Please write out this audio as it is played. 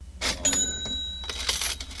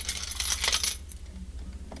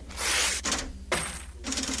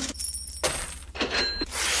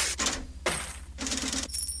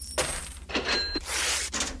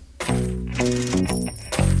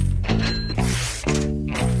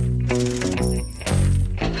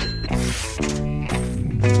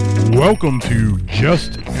Welcome to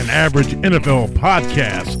Just an Average NFL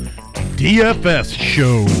Podcast, DFS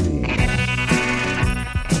Show.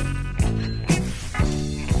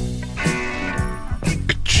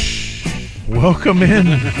 Welcome in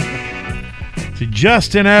to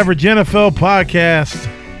Just an Average NFL Podcast,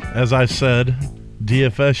 as I said,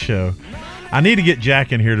 DFS Show. I need to get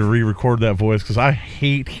Jack in here to re-record that voice because I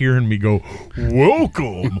hate hearing me go,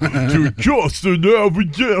 welcome to Just an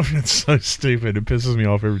Average. It's so stupid. It pisses me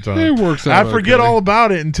off every time. It works out. I forget all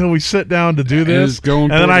about it until we sit down to do this.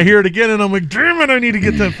 And then I hear it again and I'm like, damn it, I need to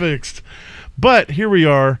get that fixed. But here we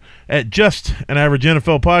are at Just an Average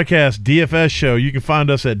NFL Podcast, DFS Show. You can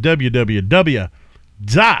find us at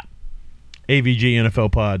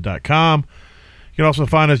www.avgnflpod.com. You can also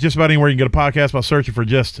find us just about anywhere you can get a podcast by searching for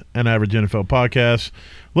Just an Average NFL Podcast.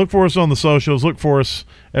 Look for us on the socials. Look for us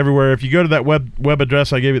everywhere. If you go to that web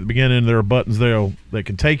address I gave you at the beginning, there are buttons there that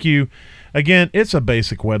can take you. Again, it's a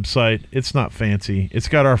basic website. It's not fancy. It's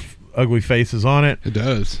got our ugly faces on it. It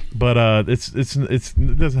does. But it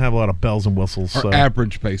doesn't have a lot of bells and whistles. Our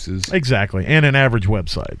average faces. Exactly. And an average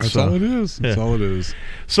website. That's all it is. That's all it is.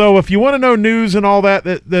 So if you want to know news and all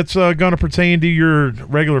that's going to pertain to your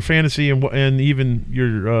regular fantasy and even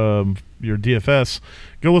your DFS,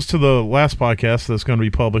 go listen to the last podcast that's going to be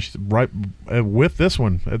published right with this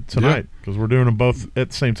one tonight because we're doing them both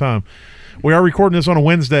at the same time. We are recording this on a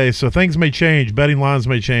Wednesday, so things may change. Betting lines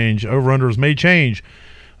may change. Over-unders may change.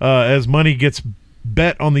 As money gets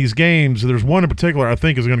bet on these games, there's one in particular I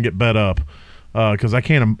think is going to get bet up because I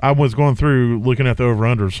was going through looking at the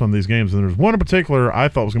over-unders on these games, and there's one in particular I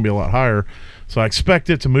thought was going to be a lot higher, so I expect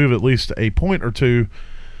it to move at least a point or two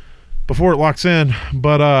before it locks in.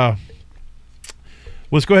 But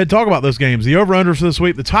let's go ahead and talk about those games. The over-unders for this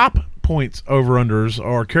week, the top points over-unders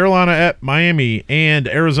are Carolina at Miami and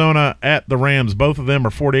Arizona at the Rams. Both of them are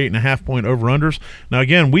 48.5 point over-unders. Now,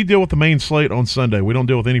 again, we deal with the main slate on Sunday. We don't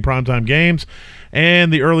deal with any primetime games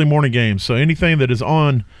and the early morning games. So anything that is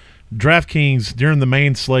on DraftKings during the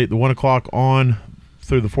main slate, the 1 o'clock on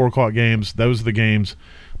through the 4 o'clock games, those are the games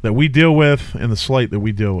that we deal with and the slate that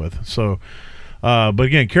we deal with. So, but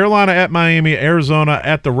again, Carolina at Miami, Arizona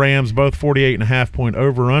at the Rams, both 48.5 point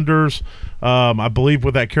over-unders. I believe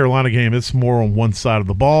with that Carolina game, it's more on one side of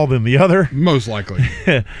the ball than the other. Most likely.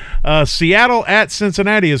 Seattle at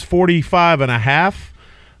Cincinnati is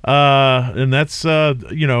 45.5. And that's,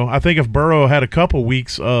 I think if Burrow had a couple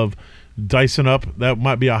weeks of dicing up, that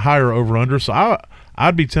might be a higher over-under. So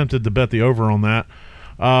I'd be tempted to bet the over on that.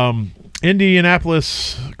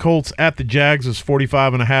 Indianapolis Colts at the Jags is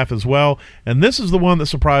 45.5 as well. And this is the one that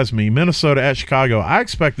surprised me. Minnesota at Chicago. I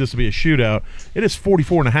expect this to be a shootout. It is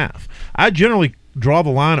 44.5. I generally draw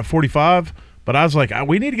the line at 45, but I was like,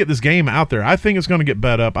 we need to get this game out there. I think it's going to get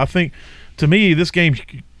bet up. I think, to me, this game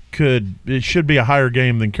should be a higher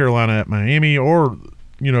game than Carolina at Miami or,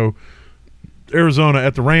 Arizona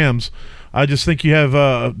at the Rams. I just think you have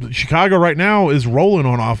Chicago right now is rolling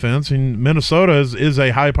on offense, and Minnesota is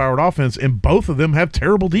a high-powered offense, and both of them have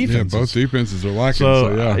terrible defenses. Yeah, both defenses are lacking.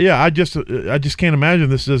 I just can't imagine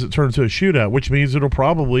this doesn't turn into a shootout, which means it'll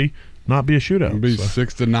probably not be a shootout. It'll be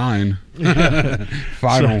 6-9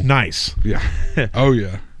 final. So, nice. Yeah. Oh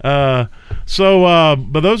yeah.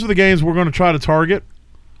 But those are the games we're going to try to target,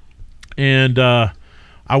 and I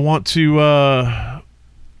want to.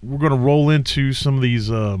 We're going to roll into some of these.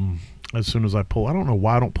 As soon as I pull, I don't know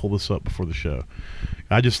why I don't pull this up before the show.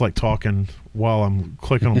 I just like talking while I'm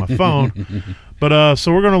clicking on my phone. But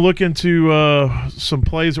so we're going to look into some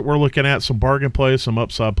plays that we're looking at, some bargain plays, some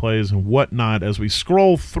upside plays, and whatnot as we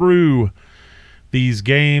scroll through these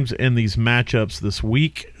games and these matchups this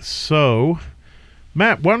week. So,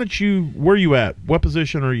 Matt, where are you at? What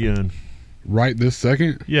position are you in? Right this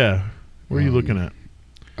second? Yeah. Where are you looking at?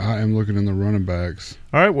 I am looking in the running backs.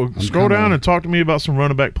 All right, well, scroll down and talk to me about some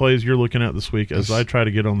running back plays you're looking at this week as I try to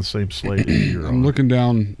get on the same slate you're I'm looking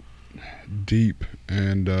down deep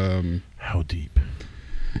and how deep?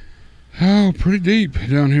 Oh, pretty deep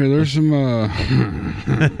down here. There's some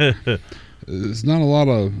it's not a lot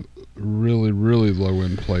of really, really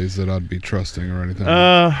low-end plays that I'd be trusting or anything.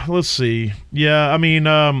 Let's see. Yeah, I mean,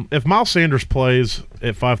 if Miles Sanders plays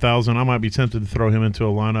at 5,000, I might be tempted to throw him into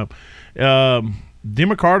a lineup.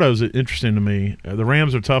 DeMarcato's interesting to me. The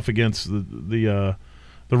Rams are tough against the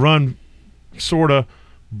run, sorta,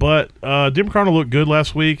 but DeMarcado looked good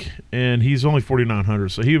last week, and he's only 4,900,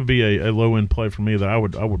 so he would be a low end play for me that I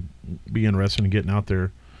would be interested in getting out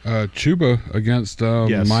there. Chuba against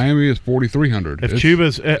Miami is 4,300.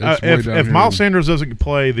 If Miles Sanders doesn't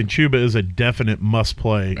play, then Chuba is a definite must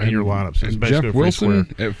play in your lineups. And Jeff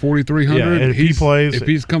Wilson at 4,300. Yeah, if he plays, if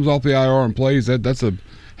he comes off the IR and plays, that's a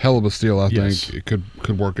hell of a steal. I Yes. think it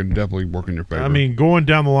could work and definitely work in your favor. I mean, going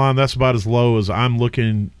down the line, that's about as low as I'm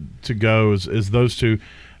looking to go is those two.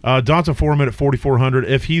 Donta Foreman at 4,400.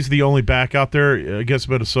 If he's the only back out there against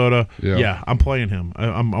Minnesota, yeah, I'm playing him.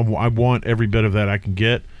 I want every bit of that I can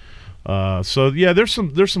get. So yeah, there's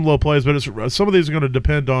some low plays, but some of these are going to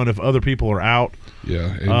depend on if other people are out.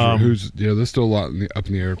 Yeah, there's still a lot up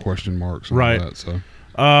in the air question marks. And Right. All that, so.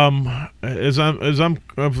 As I'm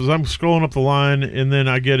scrolling up the line, and then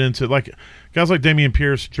I get into like guys like Damian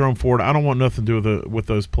Pierce, Jerome Ford. I don't want nothing to do with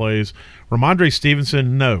those plays. Ramondre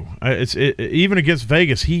Stevenson, no. Even against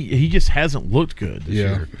Vegas, he just hasn't looked good this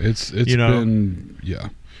year. It's been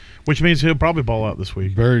which means he'll probably ball out this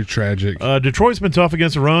week. Very tragic. Detroit's been tough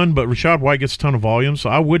against the run, but Rashad White gets a ton of volume, so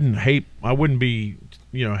I wouldn't be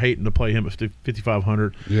hating to play him at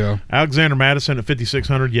 5,500. Yeah. Alexander Madison at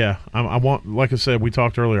 5,600. Yeah, I want, like I said, we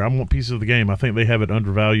talked earlier, I want pieces of the game. I think they have it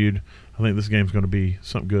undervalued. I think this game's going to be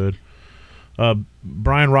something good.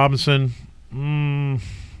 Brian Robinson,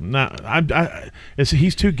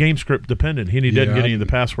 he's too game script dependent. He doesn't get any of the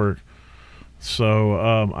pass work. So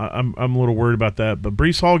I'm a little worried about that. But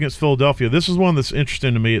Breece Hall against Philadelphia, this is one that's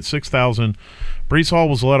interesting to me at 6,000. Breece Hall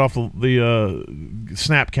was let off the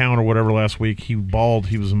snap count or whatever last week. He balled.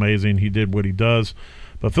 He was amazing. He did what he does.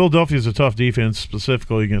 But Philadelphia is a tough defense,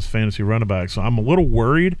 specifically against fantasy running backs. So I'm a little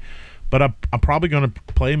worried, but I'm probably going to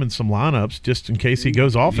play him in some lineups just in case he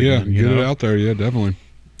goes off again. Yeah, get it out there. Yeah, definitely.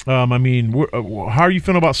 I mean, how are you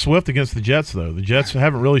feeling about Swift against the Jets, though? The Jets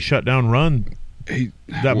haven't really shut down run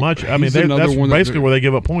that much. I mean, that's basically where they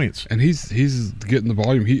give up points. And he's getting the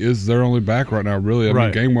volume. He is their only back right now, really. I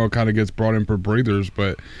mean, Gainwell kind of gets brought in for breathers,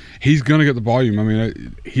 but he's going to get the volume. I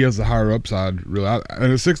mean, he has the higher upside, really.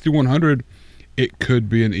 And at 6,100, it could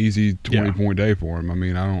be an easy 20-point day for him. I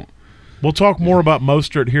mean, We'll talk more about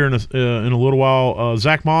Mostert here in a little while.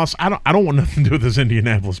 Zach Moss, I don't want nothing to do with this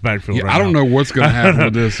Indianapolis backfield. I don't know what's going to happen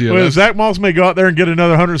with this. Yeah, well, Zach Moss may go out there and get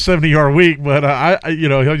another 170-yard week, but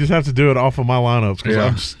he'll just have to do it off of my lineups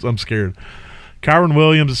because I'm scared. Kyron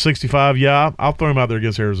Williams at 65. Yeah, I'll throw him out there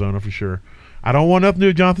against Arizona for sure. I don't want nothing to do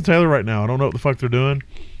with Jonathan Taylor right now. I don't know what the fuck they're doing.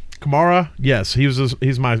 Kamara, yes,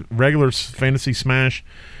 he's my regular fantasy smash.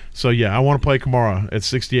 So, yeah, I want to play Kamara at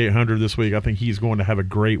 6,800 this week. I think he's going to have a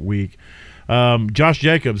great week. Josh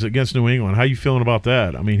Jacobs against New England. How you feeling about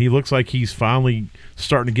that? I mean, he looks like he's finally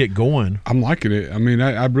starting to get going. I'm liking it. I mean,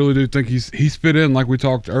 I really do think he's fit in. Like we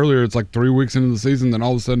talked earlier, it's like 3 weeks into the season, then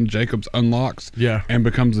all of a sudden Jacobs unlocks and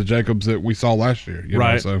becomes the Jacobs that we saw last year. You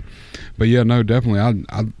know? So, but, yeah, no, definitely.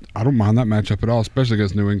 I don't mind that matchup at all, especially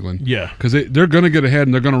against New England. Yeah. Because they're going to get ahead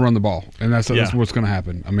and they're going to run the ball, and that's what's going to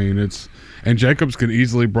happen. I mean, and Jacobs can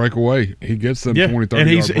easily break away. He gets them 20, 30 and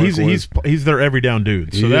yard breakaways. he's their every down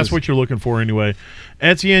dude. So that's what you're looking for anyway.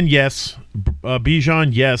 Etienne, yes.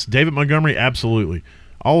 Bijan, yes. David Montgomery, absolutely.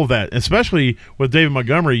 All of that. Especially with David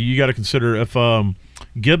Montgomery, you got to consider if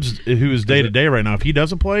Gibbs, who is day-to-day right now, if he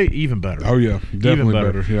doesn't play, even better. Oh, yeah. Definitely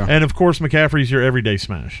better. Yeah. And, of course, McCaffrey's your everyday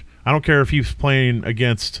smash. I don't care if he's playing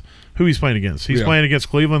against – who he's playing against. He's playing against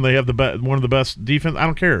Cleveland. They have one of the best defense. I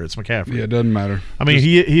don't care. It's McCaffrey. Yeah, it doesn't matter. I mean,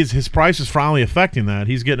 his price is finally affecting that.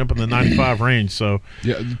 He's getting up in the 95 range. So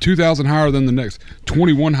 2,000 higher than the next,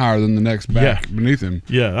 21 higher than the next back beneath him.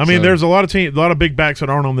 Yeah, I mean, there's a lot of big backs that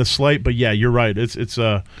aren't on this slate. But yeah, you're right. It's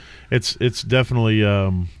definitely a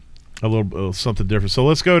little something different. So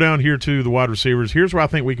let's go down here to the wide receivers. Here's where I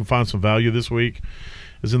think we can find some value this week.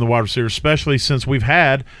 Is in the wide receiver, especially since we've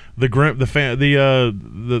had the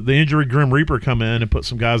injury Grim Reaper come in and put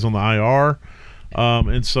some guys on the IR,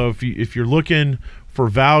 and so if you're looking for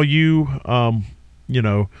value,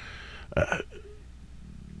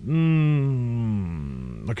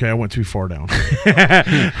 okay, I went too far down.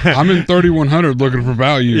 I'm in 3,100 looking for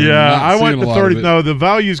value. Yeah, I went to 30. No, the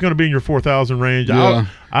value is going to be in your 4,000 range. Yeah.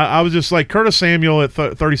 I was just like Curtis Samuel at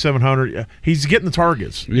 3,700. He's getting the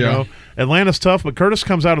targets. You know, Atlanta's tough, but Curtis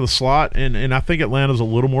comes out of the slot, and I think Atlanta's a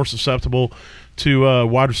little more susceptible to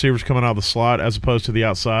wide receivers coming out of the slot as opposed to the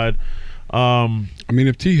outside. I mean,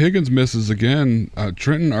 if T. Higgins misses again,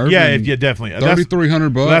 Trenton Irvin, yeah, definitely.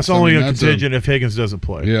 $3,300. That's only a contingent if Higgins doesn't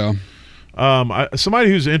play. Yeah. Somebody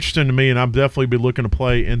who's interesting to me, and I've definitely been looking to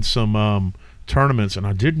play in some tournaments, and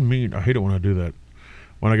I hate it when I do that.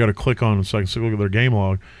 When I go to click on them so I can look at their game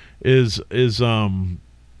log, is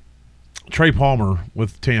Trey Palmer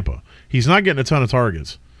with Tampa. He's not getting a ton of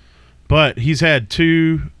targets, but he's had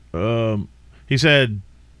 4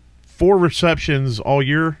 receptions all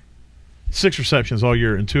year, 6 receptions all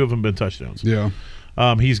year, and 2 of them been touchdowns. Yeah.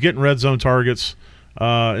 He's getting red zone targets,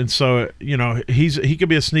 and so he could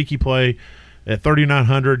be a sneaky play at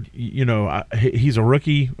 3,900. He's a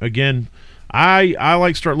rookie again. I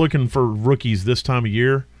like start looking for rookies this time of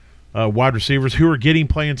year wide receivers who are getting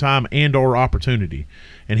playing time and or opportunity.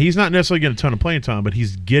 And he's not necessarily getting a ton of playing time, but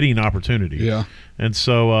he's getting opportunity. Yeah. And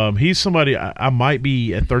so he's somebody I might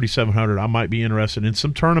be at 3,700. I might be interested in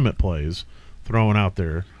some tournament plays throwing out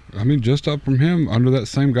there. I mean, just up from him under that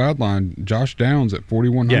same guideline, Josh Downs at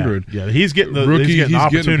 4,100. Yeah, he's getting the rookie. He's getting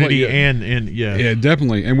opportunity getting yeah,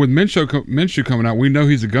 definitely. And with Minshew coming out, we know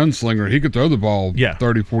he's a gunslinger. He could throw the ball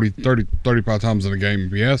 30, 40, 30, 35 times in a game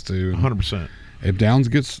if he has to. 100%. If Downs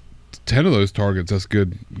gets 10 of those targets, that's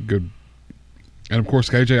good. And of course,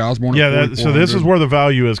 KJ Osborne. Yeah, so this is where the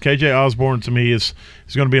value is. KJ Osborne to me is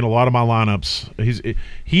going to be in a lot of my lineups.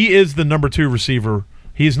 He is the number 2 receiver.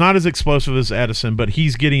 He's not as explosive as Addison, but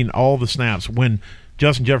he's getting all the snaps when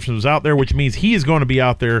Justin Jefferson was out there, which means he is going to be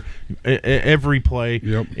out there every play.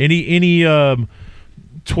 Yep. Any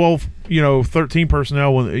 12, 13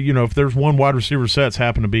 personnel. When if there's one wide receiver sets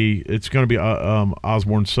happen to be, it's going to be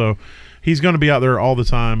Osborne. So he's going to be out there all the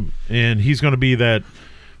time, and he's going to be that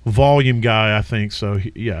volume guy, I think. So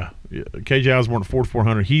KJ Osborne at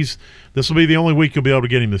 4,400. This will be the only week you'll be able to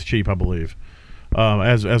get him this cheap, I believe.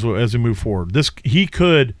 As we move forward, he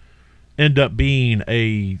could end up being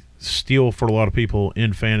a steal for a lot of people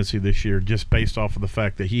in fantasy this year, just based off of the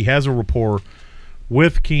fact that he has a rapport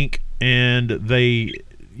with Kink, and they,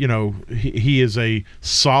 he is a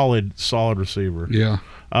solid receiver. Yeah.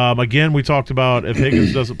 Again, we talked about if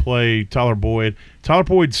Higgins doesn't play, Tyler Boyd. Tyler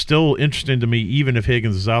Boyd's still interesting to me, even if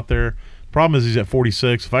Higgins is out there. Problem is he's at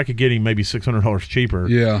 46. If I could get him maybe $600 cheaper,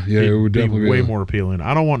 it would definitely be way more appealing.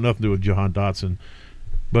 I don't want nothing to do with Jahan Dotson.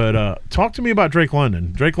 But talk to me about Drake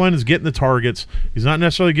London. Drake London's getting the targets. He's not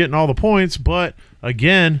necessarily getting all the points, but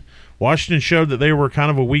again, Washington showed that they were kind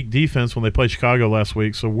of a weak defense when they played Chicago last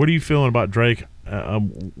week. So what are you feeling about Drake?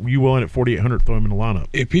 You willing at 4,800 to throw him in the lineup?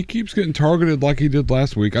 If he keeps getting targeted like he did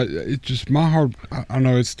last week, it's just my heart. I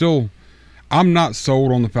know it's still. I'm not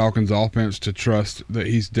sold on the Falcons' offense to trust that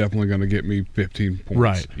he's definitely going to get me 15 points.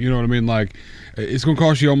 Right. You know what I mean? Like, it's going to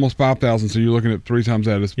cost you almost 5,000, so you're looking at 3 times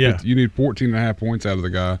that. You need 14.5 points out of the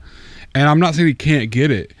guy. And I'm not saying he can't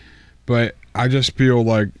get it, but I just feel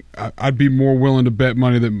like I'd be more willing to bet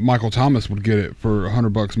money that Michael Thomas would get it for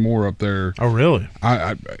 $100 more up there. Oh, really?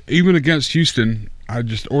 I even against Houston,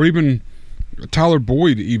 or even Tyler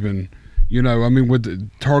Boyd even. I mean, with the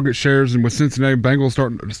target shares and with Cincinnati Bengals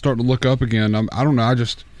starting to look up again, I don't know.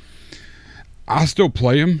 I still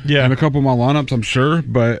play him in a couple of my lineups, I'm sure,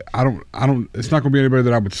 but I don't. It's not going to be anybody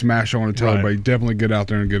that I would smash on and tell everybody definitely get out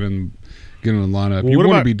there and get in the lineup. Well, you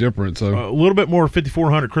want to be different, so a little bit more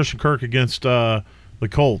 5,400. Christian Kirk against the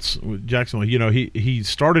Colts with Jacksonville. He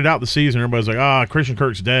started out the season. Everybody's like, Christian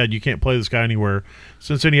Kirk's dead. You can't play this guy anywhere.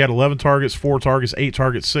 Since then, he had 11 targets, 4 targets, 8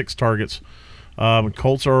 targets, 6 targets.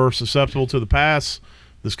 Colts are susceptible to the pass.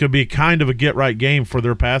 This could be kind of a get-right game for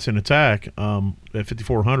their passing attack. At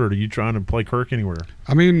 5,400, are you trying to play Kirk anywhere?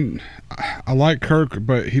 I mean, I like Kirk,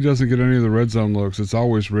 but he doesn't get any of the red zone looks. It's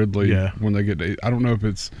always Ridley when they get to – I don't know if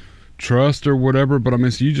it's trust or whatever, but I mean,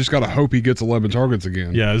 so you just got to hope he gets 11 targets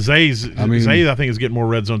again. Yeah, Zay, I think, is getting more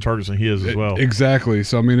red zone targets than he is as well. Exactly.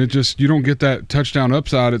 So, I mean, you don't get that touchdown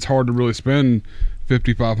upside. It's hard to really spend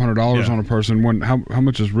 $5,500 on a person. How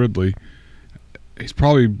much is Ridley? He's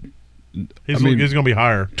probably he's going to be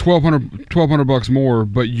higher. $1,200 more,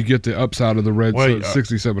 but you get the upside of the red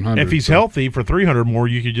 6,700. If he's healthy for $300 more,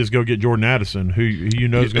 you could just go get Jordan Addison, who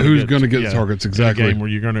is going to get the targets exactly. In a game where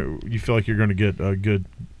you feel like you're going to get a good,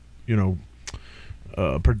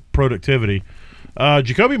 productivity.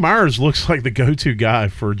 Jacoby Myers looks like the go-to guy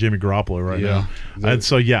for Jimmy Garoppolo right now. And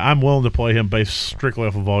so, I'm willing to play him based strictly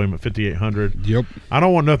off of volume at 5,800. Yep. I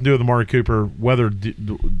don't want nothing to do with Amari Cooper, whether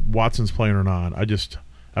Watson's playing or not. I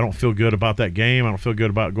don't feel good about that game. I don't feel good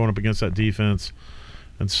about going up against that defense.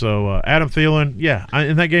 And so, Adam Thielen,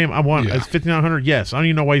 in that game, I want it's 5,900. Yes, I don't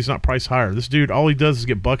even know why he's not priced higher. This dude, all he does is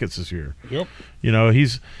get buckets this year. Yep.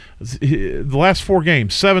 The last 4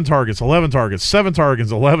 games, 7 targets, 11 targets, 7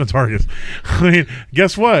 targets, 11 targets. I mean,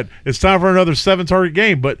 guess what? It's time for another 7-target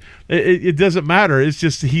game, but it doesn't matter. It's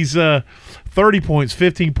just he's 30 points,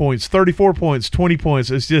 15 points, 34 points, 20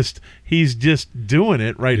 points. It's just he's just doing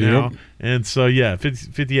it right now. And so,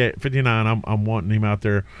 58, 59, I'm wanting him out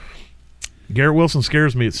there. Garrett Wilson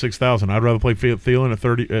scares me at 6,000. I'd rather play Thielen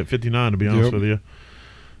at 59, to be honest with you.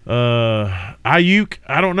 Ayuk,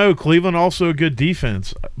 I don't know. Cleveland also a good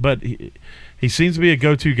defense, but he seems to be a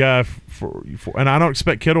go-to guy for and I don't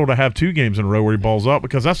expect Kittle to have 2 games in a row where he balls up,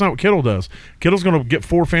 because that's not what Kittle does. Kittle's going to get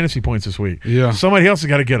 4 fantasy points this week. Yeah, somebody else has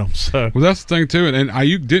got to get them. So that's the thing too. And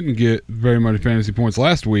Ayuk didn't get very many fantasy points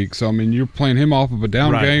last week. So I mean, you're playing him off of a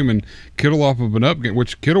down game and Kittle off of an up game,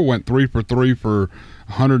 which Kittle went 3 for 3 for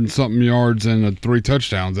 100 and something yards and 3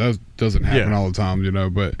 touchdowns. That doesn't happen all the time,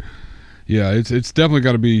 but Yeah, it's definitely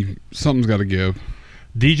got to be something's got to give.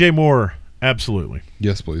 DJ Moore, absolutely.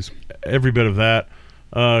 Yes, please. Every bit of that.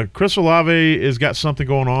 Chris Olave has got something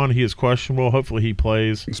going on. He is questionable. Hopefully he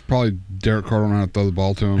plays. It's probably Derek Carr don't know how to throw the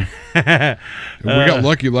ball to him. We got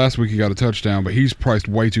lucky last week he got a touchdown, but he's priced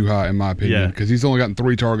way too high in my opinion because he's only gotten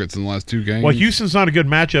 3 targets in the last 2 games. Well, Houston's not a good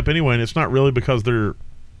matchup anyway, and it's not really because their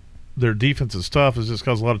defense is tough. It's just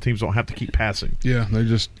because a lot of teams don't have to keep passing. Yeah,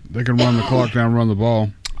 they can run the clock down, run the ball.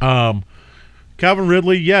 Calvin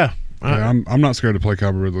Ridley, yeah. I'm not scared to play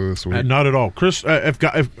Calvin Ridley this week. Not at all. Chris, if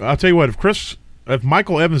I'll tell you what, if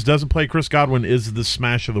Michael Evans doesn't play, Chris Godwin is the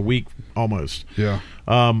smash of the week almost. Yeah.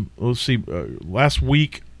 Let's see. Last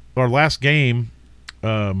game,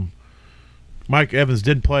 Mike Evans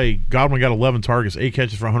didn't play. Godwin got 11 targets, 8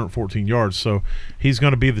 catches for 114 yards. So he's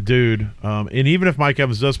going to be the dude. And even if Mike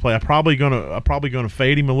Evans does play, I'm probably gonna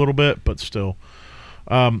fade him a little bit, but still.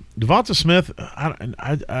 Devonta Smith,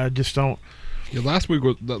 I just don't. Yeah, last week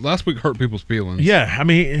hurt people's feelings. Yeah, I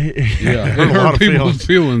mean, it hurt people's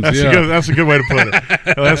feelings. That's a good way to put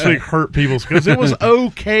it. Last week hurt people's because it was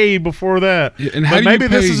okay before that. Yeah, and maybe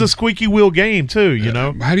this is a squeaky wheel game too. You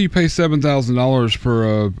know, how do you pay $7,000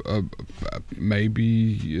 for a maybe?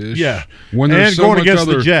 Yeah, when there's going against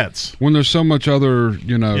the Jets, when there's so much other, I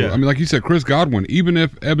mean, like you said, Chris Godwin. Even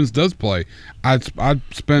if Evans does play, I'd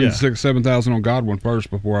spend $6,000-7,000 on Godwin first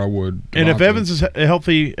before I would. And if Evans is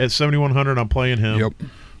healthy at 7,100, I'm playing him. Yep.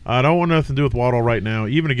 I don't want nothing to do with Waddle right now,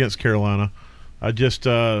 even against Carolina. I just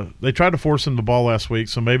they tried to force him the ball last week,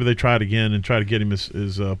 so maybe they try it again and try to get him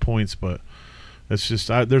his points. But it's just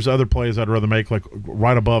there's other plays I'd rather make, like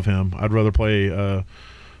right above him. I'd rather play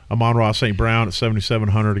Amon-Ra St. Brown at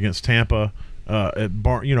 7,700 against Tampa.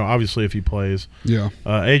 Obviously if he plays. Yeah.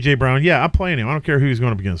 A.J. Brown, I'm playing him. I don't care who he's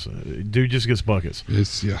going up against. Dude just gets buckets.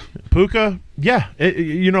 Puka,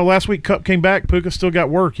 last week Kupp came back. Puka still got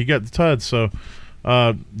work. He got the tuds. So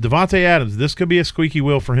Devontae Adams, this could be a squeaky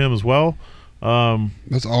wheel for him as well.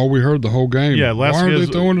 That's all we heard the whole game. Yeah, why are they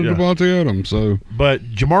throwing to Devontae Adams? So, but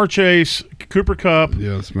Jamar Chase, Cooper Kupp,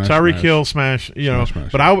 Tyreek Hill, smash.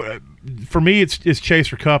 But for me, it's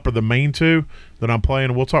Chase or Kupp are the main two that I'm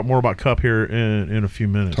playing. We'll talk more about Kupp here in a few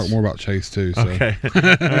minutes. Talk more about Chase too. So. Okay, all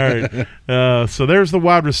right. So there's the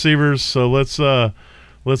wide receivers. So let's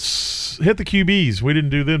hit the QBs. We didn't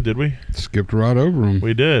do them, did we? Skipped right over them.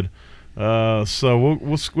 We did. So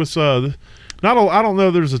I don't know.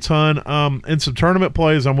 There's a ton. In some tournament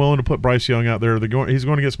plays, I'm willing to put Bryce Young out there. He's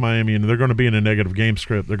going against Miami, and they're going to be in a negative game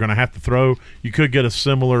script. They're going to have to throw. You could get a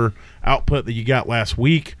similar output that you got last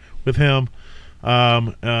week with him.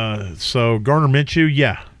 So Gardner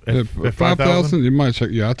Minshew, at 5,000, you might check.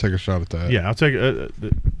 Yeah, I'll take a shot at that. Yeah, I'll take it.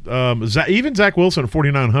 Even Zach Wilson at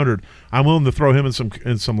 4,900, I'm willing to throw him in some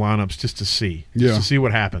lineups just to see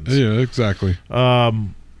what happens. Yeah, exactly.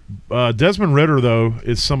 Desmond Ridder, though,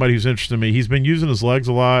 is somebody who's interested in me. He's been using his legs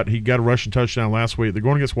a lot. He got a rushing touchdown last week. They're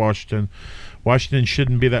going against Washington. Washington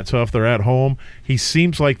shouldn't be that tough. They're at home. He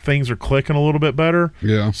seems like things are clicking a little bit better.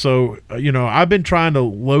 Yeah. So, I've been trying to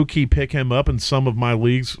low-key pick him up in some of my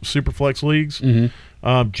leagues, Superflex leagues,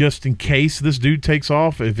 just in case this dude takes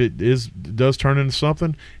off. If it does turn into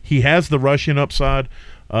something, he has the rushing upside.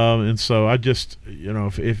 And so I just,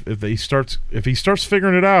 if he starts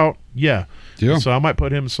figuring it out, yeah. So I might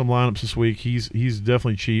put him in some lineups this week. He's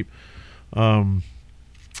definitely cheap.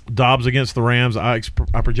 Dobbs against the Rams, I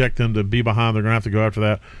project them to be behind. They're going to have to go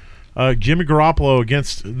after that. Jimmy Garoppolo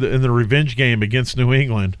in the revenge game against New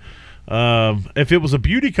England. If it was a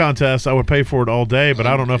beauty contest, I would pay for it all day, but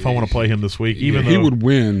I don't know if I want to play him this week. Even though he would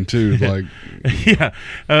win too. Like,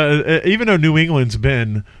 even though New England's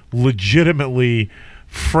been legitimately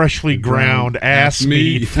freshly ground ass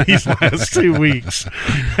meat these last 2 weeks.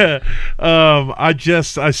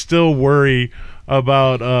 I still worry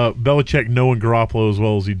about Belichick knowing Garoppolo as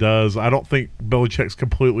well as he does. I don't think Belichick's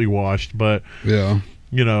completely washed, but so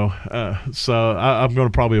I'm going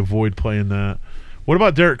to probably avoid playing that. What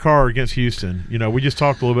about Derek Carr against Houston? We just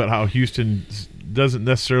talked a little bit how Houston doesn't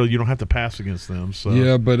necessarily, you don't have to pass against them. So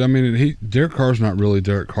yeah, but I mean, Derek Carr's not really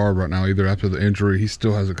Derek Carr right now either. After the injury, he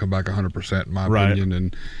still hasn't come back 100% in my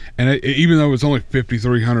opinion. And even though it's only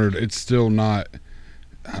 5,300, it's still not.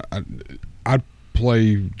 I'd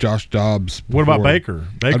play Josh Dobbs. What about Baker?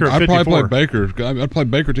 I'd probably play Baker. I'd play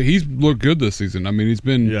Baker too. He's looked good this season. I mean, he's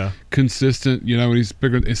been consistent. And he's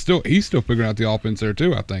figuring. He's still figuring out the offense there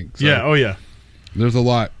too. I think. So yeah. Oh yeah. There's a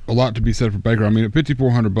lot to be said for Baker. I mean, at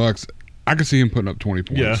 $5,400, I could see him putting up 20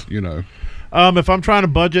 points. Yeah. If I'm trying to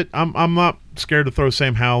budget, I'm not scared to throw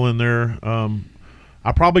Sam Howell in there. I'm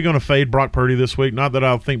probably going to fade Brock Purdy this week. Not that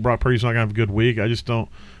I think Brock Purdy's not going to have a good week. I just don't.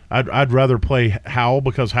 I'd rather play Howell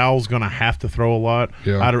because Howell's going to have to throw a lot.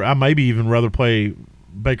 Yeah. I maybe even rather play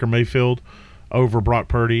Baker Mayfield over Brock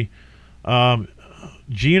Purdy.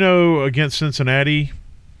 Geno against Cincinnati,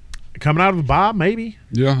 coming out of the bye, maybe.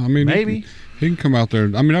 Yeah, I mean, maybe he can come out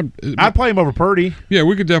there. I mean, I'd play him over Purdy. Yeah,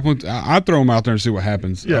 we could definitely. I'd throw him out there and see what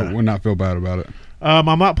happens. Yeah. I would not feel bad about it.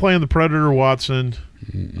 I'm not playing the Predator Watson.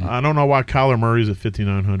 I don't know why Kyler Murray's at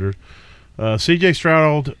 5,900. C.J.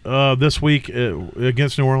 Stroud this week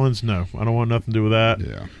against New Orleans. No, I don't want nothing to do with that.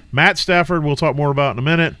 Yeah. Matt Stafford, we'll talk more about in a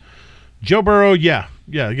minute. Joe Burrow, yeah,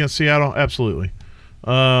 against Seattle, absolutely.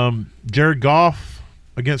 Jared Goff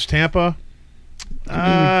against Tampa.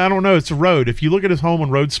 I don't know. It's a road. If you look at his home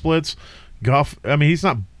and road splits, Goff, I mean, he's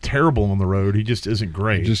not terrible on the road. He just isn't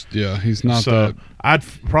great. He's not so that. I'd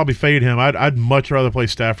probably fade him. I'd much rather play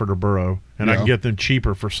Stafford or Burrow, and I can get them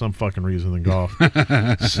cheaper for some fucking reason than Goff.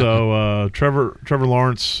 So Trevor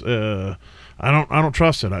Lawrence, I don't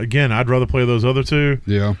trust it. Again, I'd rather play those other two.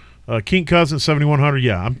 Yeah. King Cousins 7,100.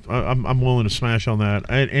 Yeah, I'm willing to smash on that.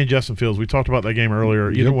 And Justin Fields. We talked about that game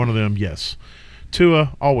earlier. Either one of them, yes.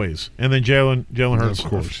 Tua always, and then Jalen Hurts, of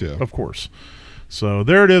course, of course. So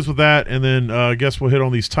there it is with that, and then I guess we'll hit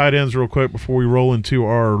on these tight ends real quick before we roll into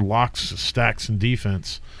our locks, stacks, and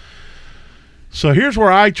defense. So here's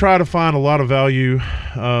where I try to find a lot of value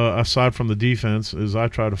aside from the defense. Is I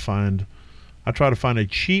try to find a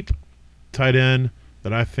cheap tight end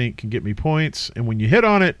that I think can get me points, and when you hit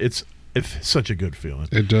on it, it's such a good feeling.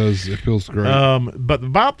 It does. It feels great. But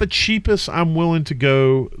about the cheapest I'm willing to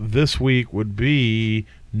go this week would be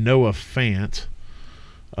Noah Fant.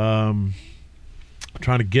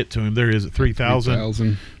 Trying to get to him. There he is at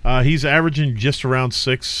 3,000. He's averaging just around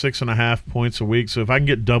 6.5 points a week. So if I can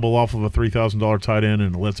get double off of a $3,000 tight end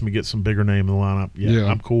and it lets me get some bigger name in the lineup,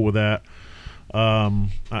 I'm cool with that.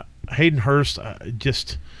 Hayden Hurst,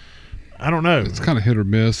 I don't know. It's kind of hit or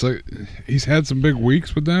miss. He's had some big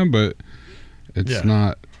weeks with them, but it's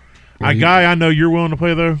not. A guy I know you're willing to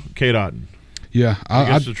play though, Cade Otton. Yeah,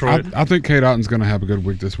 I think Cade Otton's going to have a good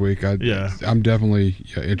week this week. I'm definitely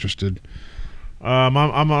interested. I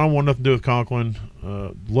don't want nothing to do with Conklin.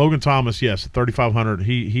 Logan Thomas, yes, at 3,500.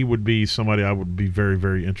 He would be somebody I would be very,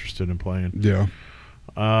 very interested in playing. Yeah.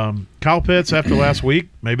 Kyle Pitts after last week,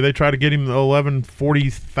 maybe they try to get him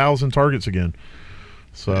 40,000 targets again.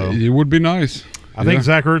 So it would be nice. I think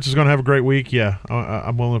Zach Ertz is going to have a great week. Yeah,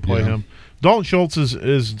 I'm willing to play him. Dalton Schultz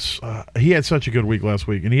is he had such a good week last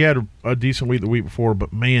week, and he had a decent week the week before.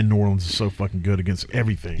 But man, New Orleans is so fucking good against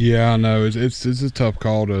everything. Yeah, I know. It's a tough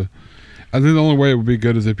call to. I think the only way it would be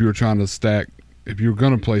good is if you were trying to stack. If you were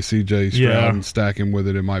going to play CJ Stroud and stack him with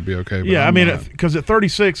it, it might be okay. But I mean, because at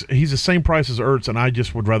 36, he's the same price as Ertz, and I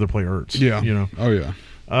just would rather play Ertz. Yeah. Oh yeah.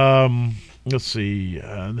 Let's see.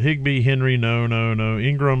 Higbee, Henry, no.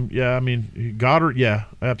 Ingram, yeah. I mean, Goddard, yeah,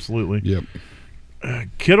 absolutely. Yep.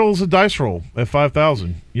 Kittle's a dice roll at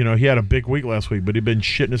 5,000. He had a big week last week, but he'd been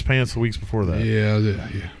shitting his pants the weeks before that. Yeah.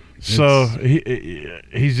 So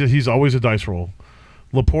he's always a dice roll.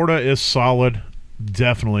 Laporta is solid,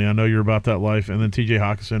 definitely. I know you're about that life. And then T.J.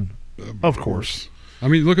 Hockenson, of course. I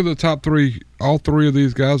mean, look at the top three. All three of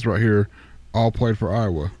these guys right here all played for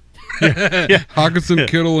Iowa. Yeah. Hockenson,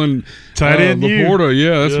 Kittle, and tight end Laporta.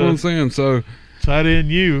 Yeah, that's what I'm saying. So tight end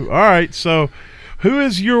you. All right. So who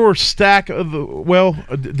is your stack of the? Well,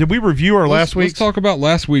 did we review our last week? Let's talk about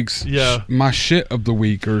last week's. My shit of the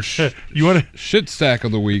week or you want shit stack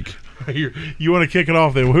of the week. You want to kick it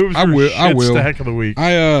off then? Who's your shit stack of the week?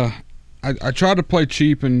 I tried to play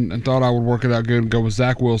cheap and thought I would work it out good and go with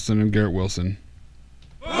Zach Wilson and Garrett Wilson.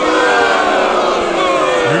 You're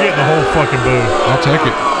getting the whole fucking booth. I'll take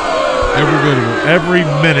it. Every bit of it. Every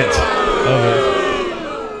minute of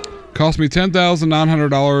it. Cost me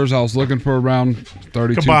 $10,900. I was looking for around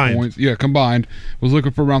 32 points. Yeah, combined. Was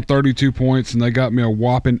looking for around 32 points, and they got me a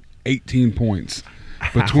whopping 18 points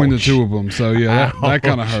between the two of them. So, yeah, that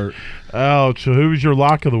kind of hurt. Ouch. So who was your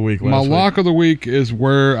lock of the week last week? My lock of the week is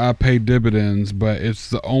where I paid dividends, but it's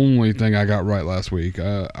the only thing I got right last week.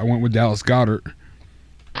 I went with Dallas Goedert.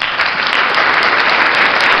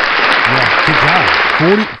 Yeah, good job.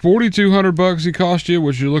 $4,200 he cost you,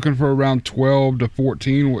 which you're looking for around 12 to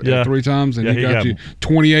 14 3 times, and he got you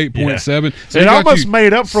 28.7. Yeah. So it almost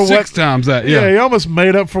made up for 6 times that. Yeah, he almost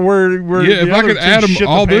made up for where. Yeah, if I could add them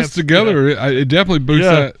all this together, it definitely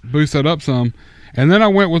boosts that up some. And then I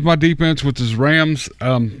went with my defense, which is Rams.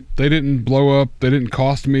 They didn't blow up. They didn't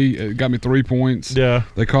cost me. It got me 3 points. Yeah.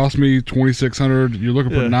 They cost me $2,600. You're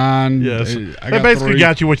looking for 9. Yes. They basically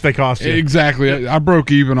got you what they cost you. Exactly. I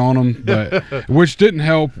broke even on them, but which didn't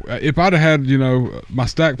help. If I'd have had, my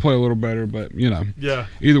stack play a little better, but, Yeah.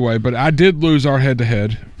 Either way. But I did lose our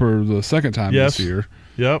head-to-head for the second time this year.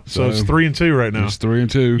 Yep. So it's 3-2 right now. It's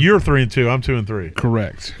 3-2. You're 3-2. I'm 2-3.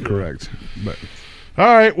 Correct. But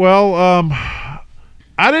all right. Well,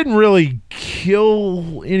 I didn't really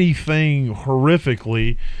kill anything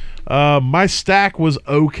horrifically. My stack was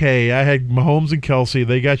okay. I had Mahomes and Kelsey.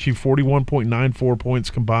 They got you 41.94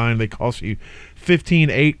 points combined. They cost you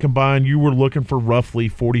 15.8 combined. You were looking for roughly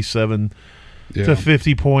 47 to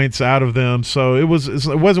 50 points out of them. So it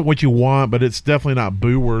wasn't what you want, but it's definitely not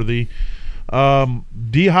boo worthy.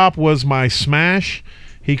 D-Hop was my smash.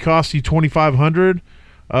 He cost you 2,500,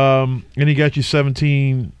 and he got you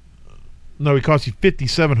 17. No, he cost you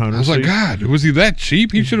 5,700. I was like, God, was he that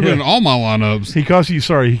cheap? He should have been in all my lineups. He cost you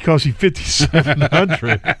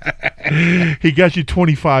 5,700. He got you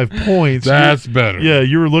 25 points. That's better. Yeah,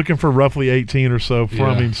 you were looking for roughly 18 or so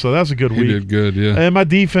from him, so that's a good week. He did good, yeah. And my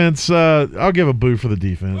defense, I'll give a boo for the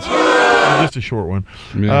defense. Just a short one.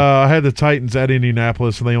 Yeah. I had the Titans at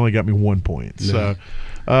Indianapolis, and they only got me 1 point. Yeah.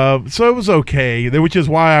 So it was okay, which is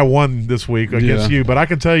why I won this week against you. But I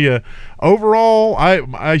can tell you, overall,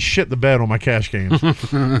 I shit the bed on my cash games.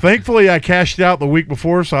 Thankfully, I cashed out the week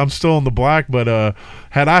before, so I'm still in the black. But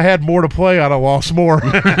had I had more to play, I'd have lost more.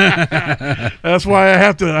 That's why I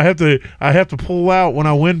have to pull out when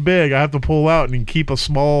I win big. I have to pull out and keep a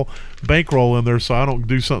small bankroll in there so I don't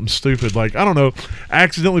do something stupid like, I don't know,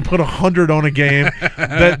 accidentally put 100 on a game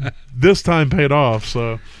that this time paid off.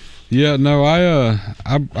 So. Yeah, no, I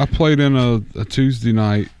played in a Tuesday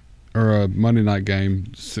night or a Monday night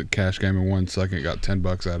game, cash game in 1 second, got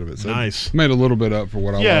 $10 out of it. So nice. Made a little bit up for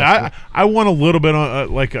what I lost. Yeah, I won a little bit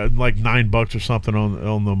on like $9 or something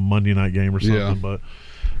on the Monday night game or something. Yeah. But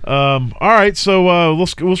all right, so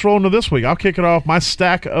let's roll into this week. I'll kick it off. My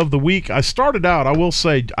stack of the week. I started out, I will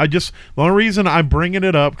say, the only reason I'm bringing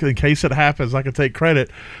it up in case it happens, I can take credit.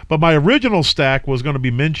 But my original stack was going to be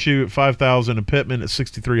Minshew at 5,000 and Pittman at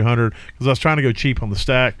 6,300 because I was trying to go cheap on the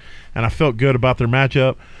stack, and I felt good about their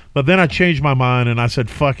matchup. But then I changed my mind and I said,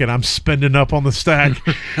 fuck it, I'm spending up on the stack.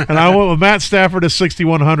 And I went with Matt Stafford at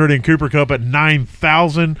 6,100 and Cooper Kupp at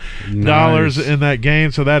 $9,000 in that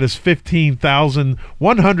game. So that is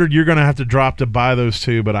 $15,100 you're going to have to drop to buy those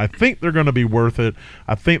two. But I think they're going to be worth it.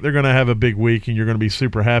 I think they're going to have a big week and you're going to be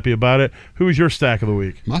super happy about it. Who was your stack of the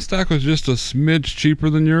week? My stack was just a smidge cheaper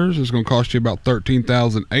than yours. It's going to cost you about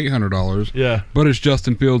 $13,800. Yeah. But it's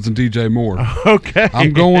Justin Fields and DJ Moore. Okay.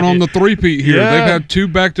 I'm going on the three-peat here. Yeah. They've had 2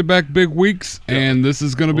 back-to-back big weeks, and this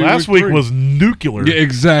is going to be last week 3. was nuclear. Yeah,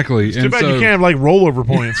 exactly. It's too bad you can't have rollover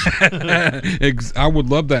points. I would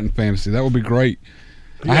love that in fantasy. That would be great.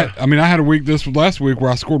 Yeah. I had a week last week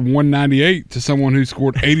where I scored 198 to someone who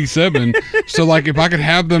scored 87. So if I could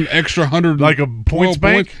have them extra 100, like a points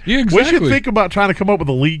bank. Yeah, exactly. We should think about trying to come up with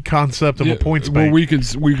a league concept of a points bank. Where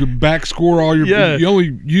we could back score all your. Yeah. You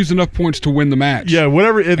only use enough points to win the match. Yeah,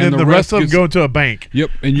 whatever, and then the rest of them go into a bank.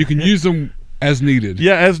 Yep, and you can use them as needed.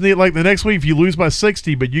 Yeah, as needed. Like the next week, if you lose by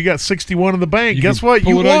 60, but you got 61 in the bank, guess what?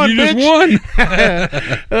 You won. You just won.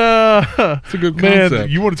 It's a good concept. Man,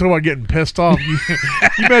 you want to talk about getting pissed off? You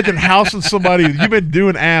imagine housing somebody. You've been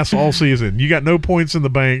doing ass all season. You got no points in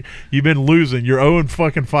the bank. You've been losing. You're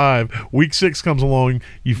 0-5. Week 6 comes along.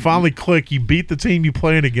 You finally click. You beat the team you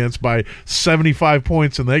playing against by 75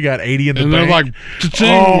 points, and they got 80 in the bank. And they're like,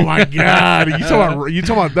 oh my god! You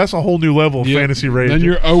talking about that's a whole new level of fantasy rate. Then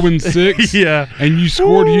you're 0-6. Yeah. And you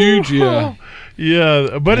scored huge, yeah.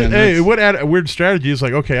 Yeah, but what add a weird strategy is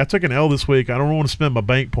like, okay, I took an L this week. I don't want to spend my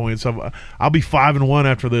bank points. I'll be 5-1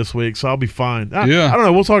 after this week, so I'll be fine. I don't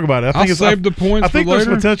know. We'll talk about it. I'll save the points. I think for there's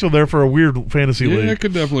later. potential there for a weird fantasy league. Yeah, it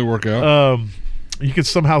could definitely work out. You could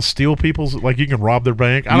somehow steal people's, like you can rob their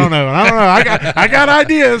bank. I don't know. I got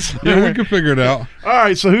ideas. Yeah, we can figure it out. All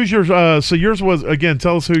right. So who's yours? So yours was again.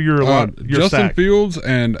 Tell us who your Justin stack. Fields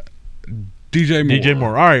and DJ Moore. DJ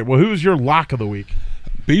Moore. All right. Well, who's your lock of the week?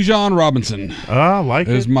 Bijan Robinson. I like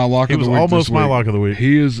it. Is my lock of the week. He was almost my lock of the week.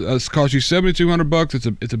 He is. It's cost you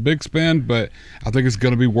 $7,200. It's a big spend, but I think it's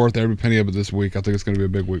going to be worth every penny of it this week. I think it's going to be a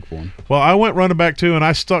big week for him. Well, I went running back too, and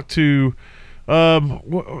I stuck to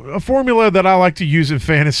a formula that I like to use in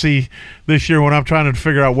fantasy this year when I'm trying to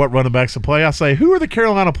figure out what running backs to play. I say, who are the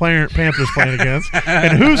Carolina Panthers playing against,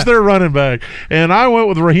 and who's their running back? And I went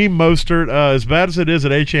with Raheem Mostert. As bad as it is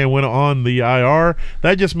that Achane went on the IR,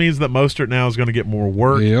 that just means that Mostert now is going to get more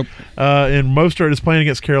work. Yep. And Mostert is playing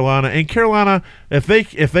against Carolina, and Carolina, if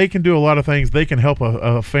they can do a lot of things, they can help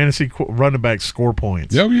a fantasy running back score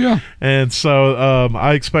points. Yep, yeah. And so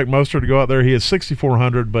I expect Mostert to go out there. He is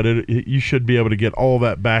 6,400, but you should be able to get all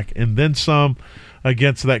that back and then some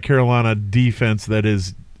against that Carolina defense that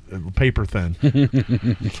is paper thin.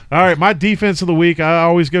 All right, my defense of the week, I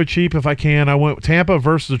always go cheap if I can. I went Tampa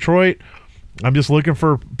versus Detroit. I'm just looking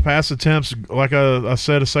for pass attempts. Like I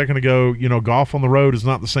said a second ago, golf on the road is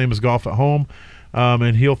not the same as golf at home,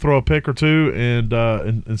 and he'll throw a pick or two,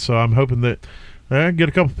 and so I'm hoping that I can get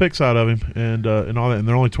a couple picks out of him and all that. And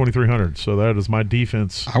they're only 2,300, so that is my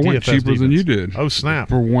defense. I went cheaper than you did. Oh, snap!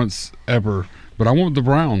 For once ever, but I went with the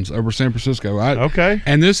Browns over San Francisco. Okay,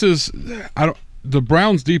 and this is the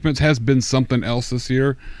Browns defense has been something else this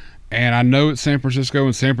year. And I know it's San Francisco,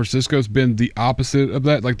 and San Francisco's been the opposite of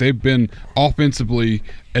that. Like, they've been offensively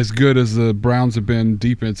as good as the Browns have been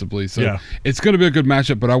defensively. So it's going to be a good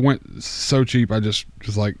matchup, but I went so cheap. I just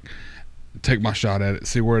was like, take my shot at it,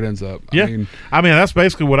 see where it ends up. Yeah. I mean that's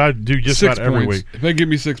basically what I do just about every week. If they give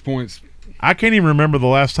me 6 points. I can't even remember the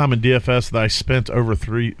last time in DFS that I spent over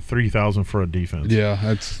 3,000 for a defense. Yeah,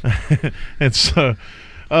 that's – and so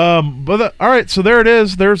all right, so there it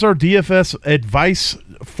is. There's our DFS advice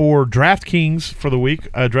for DraftKings for the week.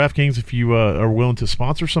 DraftKings, if you are willing to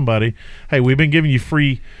sponsor somebody, hey, we've been giving you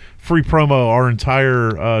free promo our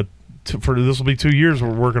entire for this will be 2 years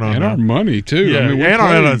we're working on and now. Our money too. Yeah, I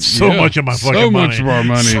mean, and so much of my fucking money. So much of our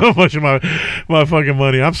money. So much of my fucking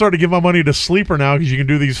money. I'm starting to give my money to Sleeper now because you can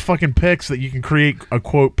do these fucking picks that you can create a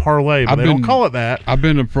quote parlay, but they don't call it that. I've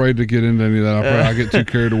been afraid to get into any of that. I get too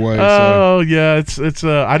carried away. Oh yeah, it's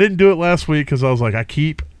I didn't do it last week because I was like I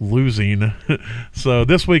keep losing. So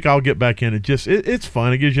this week I'll get back in. It's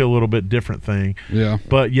fun. It gives you a little bit different thing. Yeah.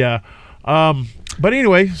 But yeah. But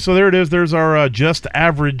anyway, so there it is. There's our just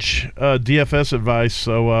average DFS advice.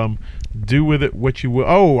 So do with it what you will.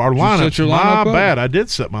 Oh, our lineup. My bad. I did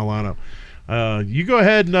set my lineup. You go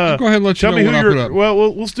ahead and go ahead and let tell you know me what who I put up.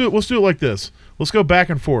 Well, let's do it. Let's do it like this. Let's go back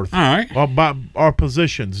and forth. All right. By our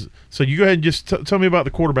positions. So you go ahead and just tell me about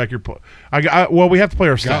the quarterback you're playing. Well, we have to play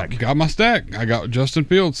our stack. Got my stack. I got Justin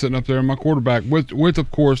Fields sitting up there in my quarterback with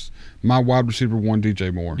of course my wide receiver one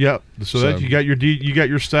DJ Moore. Yep. So that you got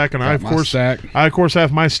your stack, and I of course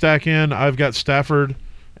have my stack in. I've got Stafford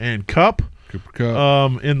and Cooper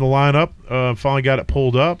Kupp in the lineup. Finally got it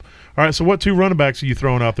pulled up. All right. So what two running backs are you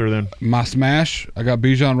throwing out there then? My smash. I got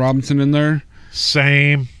Bijan Robinson in there.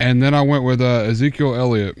 Same. And then I went with Ezekiel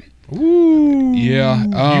Elliott. Ooh.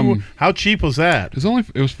 Yeah. How cheap was that? It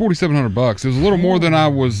was $4,700. It was a little more than I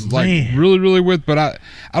was really, really with, but I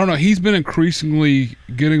don't know. He's been increasingly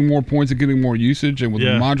getting more points and getting more usage, and with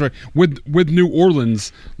Ramondre, with New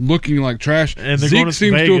Orleans looking like trash, and Zeke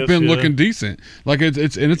seems to have been looking decent. Like it's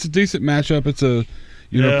a decent matchup. It's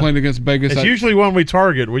playing against Vegas. It's usually one we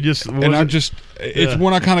target. It's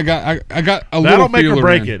one I kind of got. I got a little. That'll make or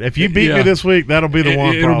break it. If you beat me this week, that'll be the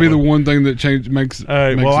one. It'll be the one thing that makes. All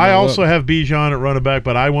right. Well, I also have Bijan at running back,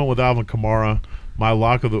 but I went with Alvin Kamara. Not my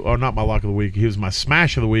lock of the week. He was my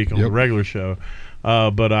smash of the week on the regular show.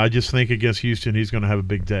 But I just think against Houston, he's going to have a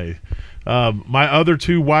big day. My other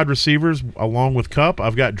two wide receivers, along with Kupp,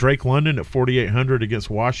 I've got Drake London at 4,800 against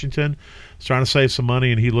Washington. He's trying to save some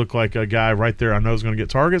money, and he looked like a guy right there I know is going to get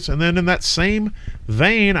targets. And then in that same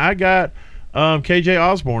vein, I got KJ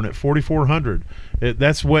Osborne at 4,400.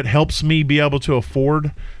 That's what helps me be able to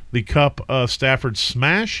afford the Kupp Stafford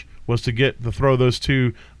smash, was to throw those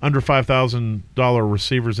two under $5,000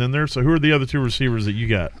 receivers in there. So who are the other two receivers that you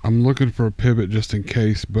got? I'm looking for a pivot just in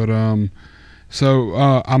case, but I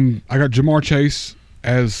got Jamar Chase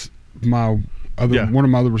as one of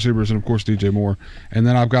my other receivers, and of course DJ Moore, and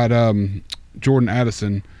then I've got Jordan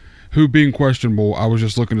Addison, who being questionable. I was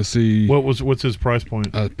just looking to see what's his price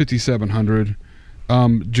point. 5,700.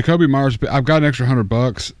 Jacoby Myers, I've got an extra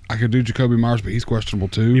 $100. I could do Jacoby Myers, but he's questionable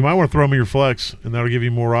too. You might want to throw me your flex, and that'll give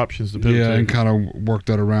you more options to pivot. Yeah, and kind of work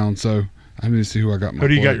that around. So I need to see who I got. Who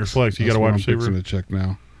do you got your flex? You got a wide receiver? I'm fixing to check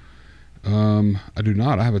now. I do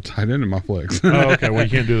not. I have a tight end in my flex. Oh, okay. Well, you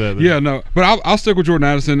can't do that then. Yeah, no. But I'll stick with Jordan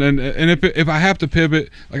Addison, and if I have to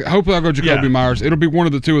pivot, like hopefully I'll go Jacoby Myers. It'll be one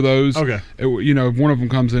of the two of those. Okay. If one of them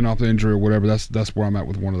comes in off the injury or whatever, that's where I'm at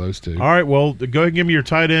with one of those two. All right. Well, go ahead and give me your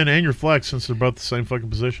tight end and your flex since they're both the same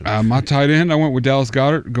fucking position. My tight end, I went with Dallas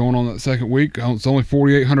Goedert going on that second week. It's only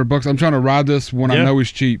 $4,800. I'm trying to ride this when I know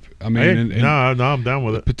he's cheap. I mean, no, I'm down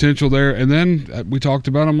with it. Potential there, and then we talked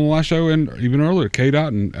about him on the last show and even earlier. K.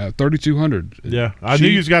 Dotton at 3,200. Yeah. I knew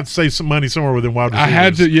you got to save some money somewhere within wide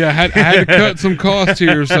receivers. I had to cut some costs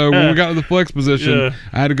here. So when we got to the flex position,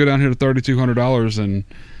 I had to go down here to $3,200,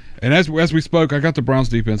 and as we spoke, I got the Browns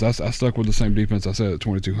defense. I stuck with the same defense I said at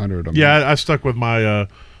 2,200. I stuck with my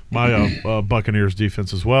Buccaneers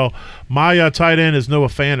defense as well. My tight end is Noah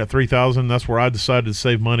Fant at 3,000. That's where I decided to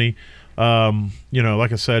save money.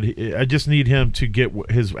 Like I said, I just need him to get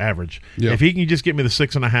his average. Yeah. If he can just get me the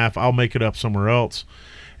 6.5, I'll make it up somewhere else.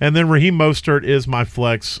 And then Raheem Mostert is my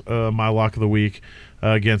flex, my lock of the week.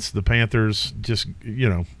 against the Panthers. Just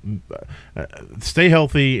stay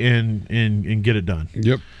healthy and get it done.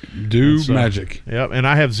 Yep, magic. Yep, and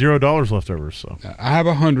I have $0 left over. So I have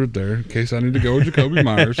 100 there in case I need to go with Jacoby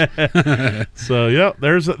Myers. So yep,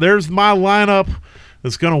 there's my lineup.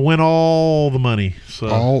 That's going to win all the money. So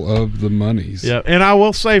all of the monies. Yeah, and I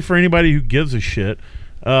will say for anybody who gives a shit,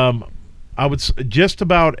 I would just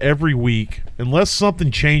about every week, unless something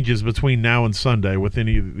changes between now and Sunday with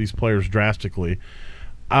any of these players drastically,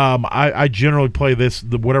 I generally play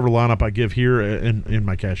whatever lineup I give here in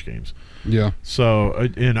my cash games. Yeah. So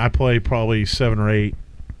and I play probably 7 or 8,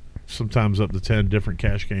 sometimes up to 10 different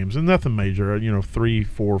cash games, and nothing major. 3,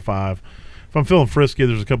 4, 5. If I'm feeling frisky,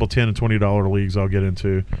 there's a couple $10 and $20 leagues I'll get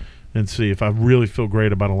into and see if I really feel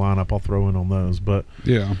great about a lineup. I'll throw in on those. But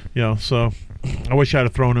so I wish I'd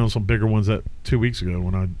have thrown in some bigger ones 2 weeks ago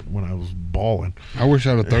when I was balling. I wish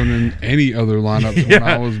I'd have thrown in any other lineups when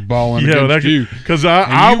I was balling against you, because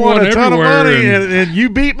I won a ton of money and you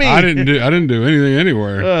beat me. I didn't do anything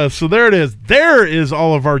anywhere. So there it is. There is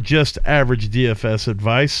all of our just average DFS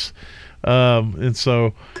advice. And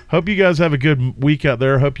so hope you guys have a good week out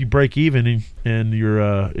there. Hope you break even in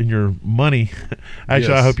your money.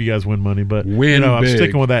 Actually, yes. I hope you guys win money, but I'm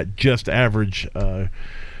sticking with that just average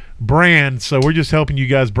brand. So we're just helping you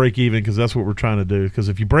guys break even because that's what we're trying to do. Because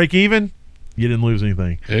if you break even, you didn't lose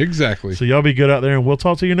anything. Exactly. So y'all be good out there, and we'll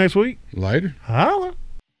talk to you next week. Later. Holla.